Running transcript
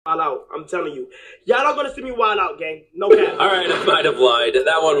Wild out. I'm telling you. Y'all not gonna see me wild out, gang. No cap. Alright, I might have lied.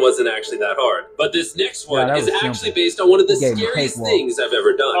 That one wasn't actually that hard. But this next one is actually based on one of the scariest things I've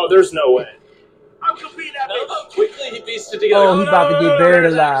ever done. Oh, there's no way. I'm competing that bitch. How quickly he pieced it together. Oh, he about to get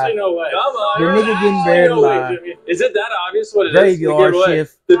buried alive. No way. Come on. Your nigga getting buried alive. Is it that obvious what it is? Graveyard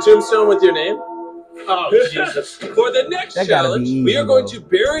shift. The tombstone with your name? Oh, Jesus. For the next That gotta challenge, be easy, we are going to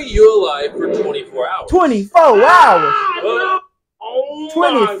bury you alive for 24 hours. 24 hours. Oh,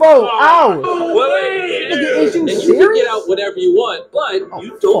 24 hours. Wait. Nigga, is you And you can serious? get out whatever you want, but Oh,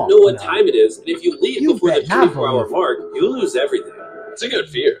 you don't fuck know what no. time it is. And if you leave You before the bet not 24-hour for mark, you lose everything. It's a good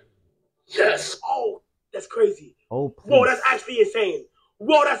fear. Yes. Oh, that's crazy. Oh, please. Whoa, that's actually insane.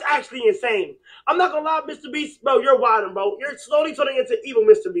 Whoa, that's actually insane. I'm not gonna lie, MrBeast, bro, you're wilding, bro. You're slowly turning into evil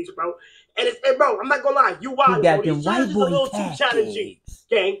MrBeast, bro. And bro, I'm not gonna lie, you wilding. He got Bro. them These white challenges boy a little too challenging,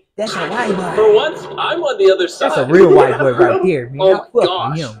 gang. That's a white boy. For once, I'm on the other side. That's a real white boy right there, man. Oh I fuck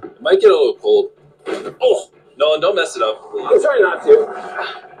gosh. with him. It might get a little cold. Oh, no, don't mess it up. I'm trying not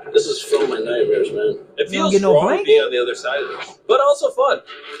to. This is from my nightmares, man. It You don't feels get no wrong blanket? being on the other side of it, but also fun.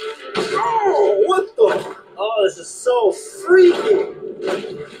 Oh, what the? Oh, this is so freaky.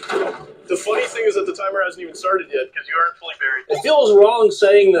 The funny thing is that the timer hasn't even started yet because you aren't fully buried. It feels wrong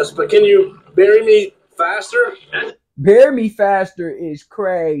saying this, but can you bury me faster? Bury me faster is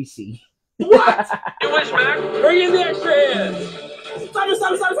crazy. What? You wish, Mac? Bring in the extra hands. Stop it,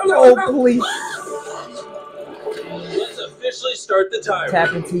 stop it, stop it, stop it, Oh, stop it. please. Let's officially start the timer.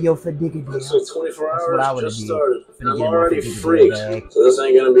 Tap into your fadiga. So 24 That's what I hours would've just did. started. Finna I'm get in my already fadiga freaked, bag. so this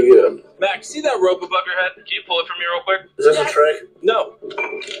ain't gonna be good. Mac, see that rope above your head? Can you pull it from me real quick? Is this a trick? No.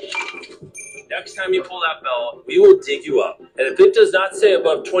 Next time you pull that bell, we will dig you up. And if it does not say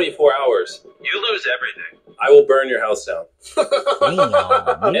above 24 hours, you lose everything. I will burn your house down.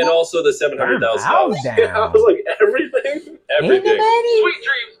 Damn, And also the $700,000. Yeah, I was like, everything? Everything. Sweet Sweet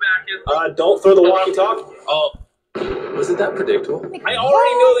dreams, Mac. Don't throw the walkie-talkie. Oh, wasn't that predictable? I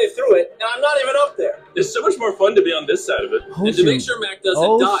already know they threw it, and I'm not even up there. It's so much more fun to be on this side of it. Oh, And to make shoot. sure Mac doesn't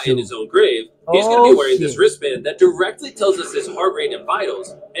Oh, die in shoot. his own grave, he's going to be Oh, wearing this shit. wristband that directly tells us his heart rate and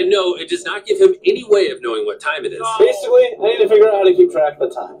vitals. And no, it does not give him any way of knowing what time it is. Basically, I need to figure out how to keep track of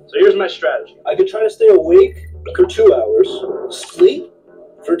the time. So here's my strategy. I could try to stay awake for 2 hours, sleep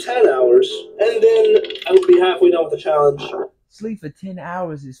for 10 hours, and then I would be halfway done with the challenge. Sleep for 10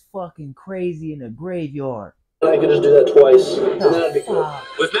 hours is fucking crazy in a graveyard. And I could just do that twice, and then I'd be good. Fuck.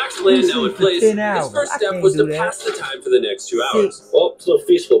 With Mac's plan now in Sleep for place, 10 his hours. first I step can't was to do that. pass the time for the next 2 hours. Well, it's a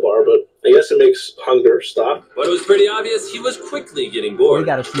feastful bar, but I guess it makes hunger stop. But it was pretty obvious he was quickly getting We bored.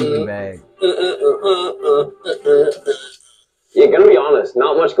 got a sleeping bag. Yeah, gonna be honest,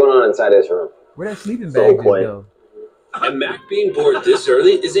 not much going on inside this room. Where that sleeping So bag just quiet. go? And Mac being bored this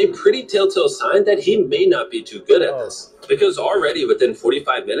early is a pretty telltale sign that he may not be too good at this. Because already within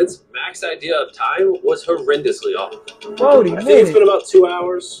 45 minutes, Mac's idea of time was horrendously off. 40 I think it's minutes. been about 2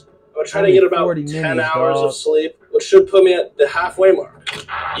 hours. I'm trying to get about 40 10 minutes, hours dog. of sleep, which should put me at the halfway mark.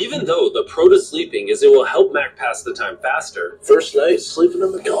 Even though the pro to sleeping is it will help Mac pass the time faster, First night, sleeping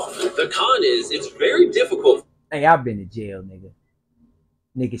in the coffin. the con is it's very difficult Hey, I've been to jail, nigga.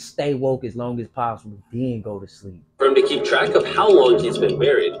 Niggas stay woke as long as possible, then go to sleep. for him to keep track of how long he's been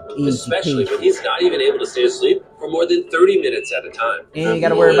buried, Easy especially peasy. when he's not even able to stay asleep for more than 30 minutes at a time. And you ain't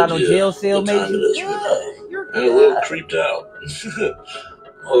gotta worry about no jail cell, What time it is, maybe. You're I'm a little good. creeped out.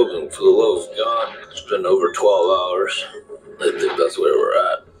 Hoping for the love of God. It's been over 12 hours. I think that's where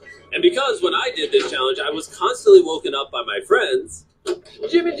we're at. And because when I did this challenge, I was constantly woken up by my friends,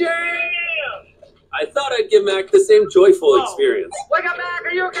 Jimmy Jam! I thought I'd give Mac the same joyful experience. Wake up, Mac.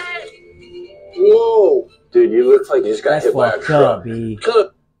 Are you okay? Whoa. Dude, you look like you just got That's hit by a fucked truck. up, B.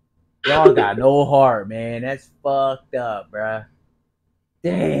 Cut. Y'all got no heart, man. That's fucked up, bruh.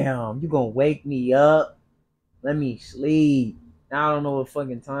 Damn, you gonna wake me up? Let me sleep. I don't know what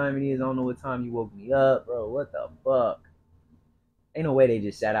fucking time it is. I don't know what time you woke me up, bro. What the fuck? Ain't no way they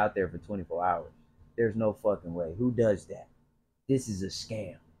just sat out there for 24 hours. There's no fucking way. Who does that? This is a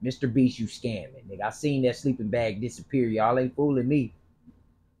scam. MrBeast, you scamming, nigga. I seen that sleeping bag disappear. Y'all ain't fooling me.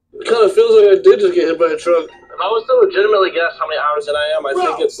 It kind of feels like I did just get hit by a truck. If I was to legitimately guess how many hours in I am, I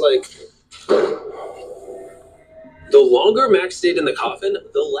think it's like... The longer Mac stayed in the coffin,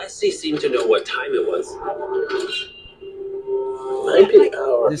 the less he seemed to know what time it was. 90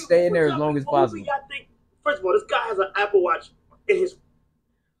 hours. Just stay in there as long as possible. First of all, this guy has an Apple Watch in his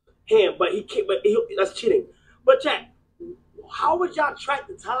hand, but he can't. But that's cheating. But Jack, how would y'all track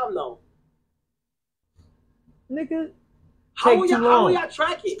the time though? Nigga, How take will too y'all long.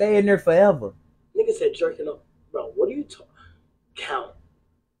 track it? Stay in there forever. Nigga said jerking up, bro. What are you talking? Count.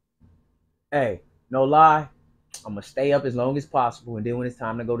 Hey, no lie. I'm gonna stay up as long as possible, and then when it's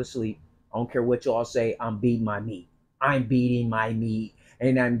time to go to sleep, I don't care what y'all say, I'm beating my meat. I'm beating my meat,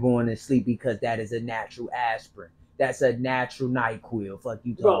 and I'm going to sleep because that is a natural aspirin. That's a natural NyQuil. Fuck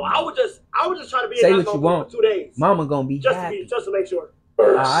you, bro. I would just try to be say in what you want. For 2 days. Mama gonna be happy. Just to make sure.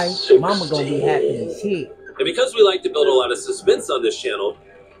 All right, Mama gonna be happy as shit. And because we like to build a lot of suspense on this channel,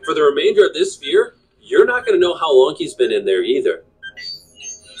 for the remainder of this sphere, you're not going to know how long he's been in there either.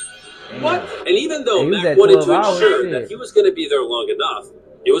 What? And even though Mac wanted to ensure that he was going to be there long enough,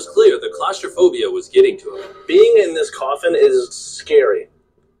 it was clear the claustrophobia was getting to him. Being in this coffin is scary.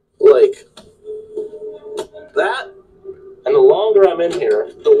 Like, that, and the longer I'm in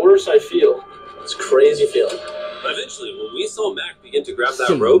here, the worse I feel. It's a crazy feeling. But eventually, when we saw Mac begin to grab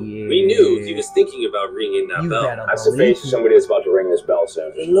that rope, we knew he was thinking about ringing that bell. I have to face somebody that's about to ring this bell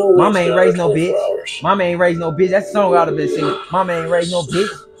soon. Mama ain't raised no bitch. Mama ain't raised no bitch. That's the song I would have been singing. Mama ain't raised no bitch.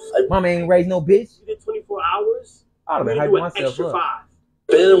 Mama ain't raised no bitch. You did 24 hours? I would have been hyping myself up. 5.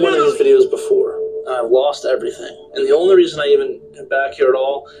 Been in one of these videos before, and I've lost everything. And the only reason I even got back here at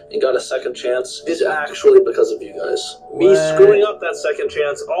all and got a second chance is actually because of you guys. Me screwing up that second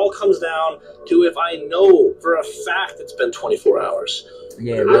chance all comes down to if I know for a fact it's been 24 hours.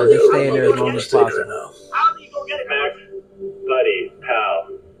 Yeah, bro, just stay in there as long as possible. How do you go get it, Mac? Buddy, pal,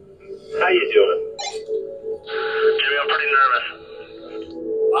 how you doing? Jimmy, I'm pretty nervous.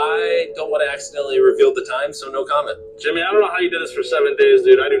 I don't want to accidentally reveal the time, so no comment. Jimmy, I don't know how you did this for 7 days,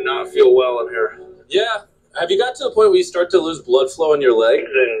 dude. I do not feel well in here. Yeah. Have you got to the point where you start to lose blood flow in your legs?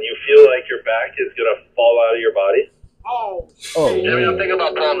 And you feel like your back is going to fall out of your body? Oh, Jimmy, I'm thinking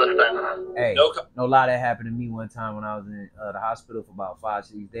about pulling this thing. Hey, no lie, that happened to me one time when I was in the hospital for about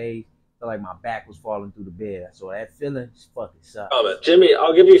 5-6 days. Felt like my back was falling through the bed. So that feeling just fucking sucked. Comment. Jimmy,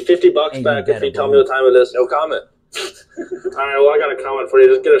 I'll give you $50 back if you tell me what time it is. No comment. Alright, well, I got a comment for you.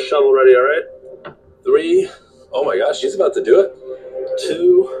 Just get a shovel ready, alright? 3. Oh my gosh, she's about to do it.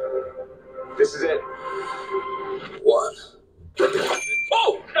 2. This is it. 1.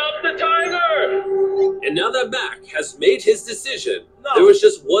 Oh! Stop the timer! And now that Mac has made his decision, there was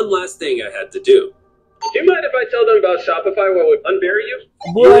just one last thing I had to do. Do you mind if I tell them about Shopify while we unbury you?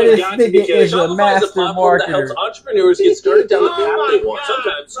 Boy, this nigga is a master marketer. That helps entrepreneurs get started down the path they want.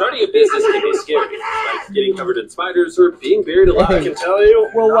 Sometimes starting a business can be scary, like getting covered in spiders or being buried alive. I can tell you.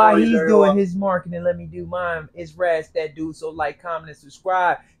 Well, while he's doing his marketing, let me do mine. It's Rass Dat Dude. So like, comment, and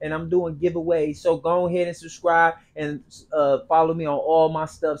subscribe. And I'm doing giveaways. So go ahead and subscribe and follow me on all my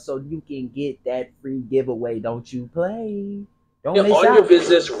stuff so you can get that free giveaway. Don't you play? Don't miss on out. your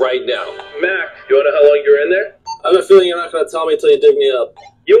business right now. Mac, you want to know how long you're in there? I have a feeling you're not going to tell me until you dig me up.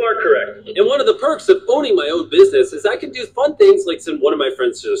 You are correct. And one of the perks of owning my own business is I can do fun things like send one of my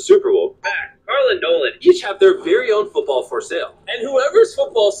friends to the Super Bowl. Mac, Carl and Nolan Each have their very own football for sale. And whoever's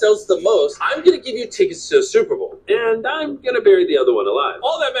football sells the most, I'm going to give you tickets to the Super Bowl. And I'm going to bury the other one alive.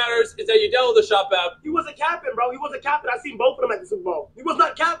 All that matters is that you download the shop app. He wasn't capping, bro. He wasn't capping. I seen both of them at the Super Bowl. He was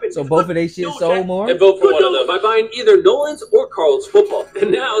not capping. So both of they shit sold more? And vote for one of them by buying either Nolan's or Carl's football. And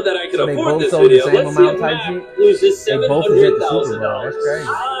now that I can So they afford both this sold the video, same let's see if amount type Mac shit? loses They both was at the Super Bowl. $700,000. That's crazy.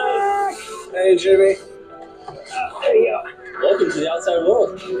 Hey, Jimmy. Welcome to the outside world.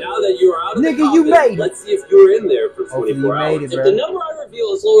 Now that you are out of the Nigga, you coffin, made it. let's see if you're in there for Hopefully 24 you hours. made it, If bro. the number I reveal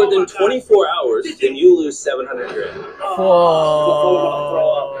is lower than 24 hours, then you lose 700 grand.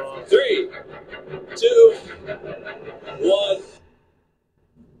 Whoa. 3, 2, 1.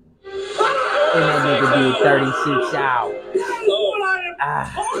 And that nigga did 36 hours. Oh, Ah.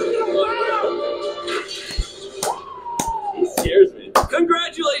 he scares me.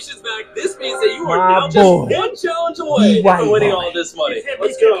 Congratulations, Mac. This means that you are My now just boy. one challenge away You white from winning boy. all this money.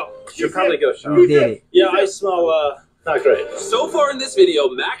 Let's go. You'll probably go, Sean. You did it. Yeah, I smell, not great. So far in this video,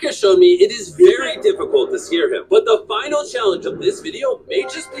 Mac has shown me it is very difficult to scare him. But the final challenge of this video may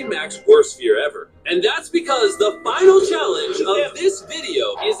just be Mac's worst fear ever. And that's because the final challenge of this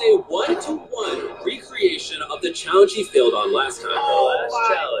video is a 1-to-1 recreation of the challenge he failed on last time. The last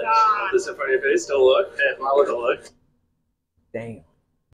challenge. Hold this in front of your face. Don't look. Hey, I'll look. Damn.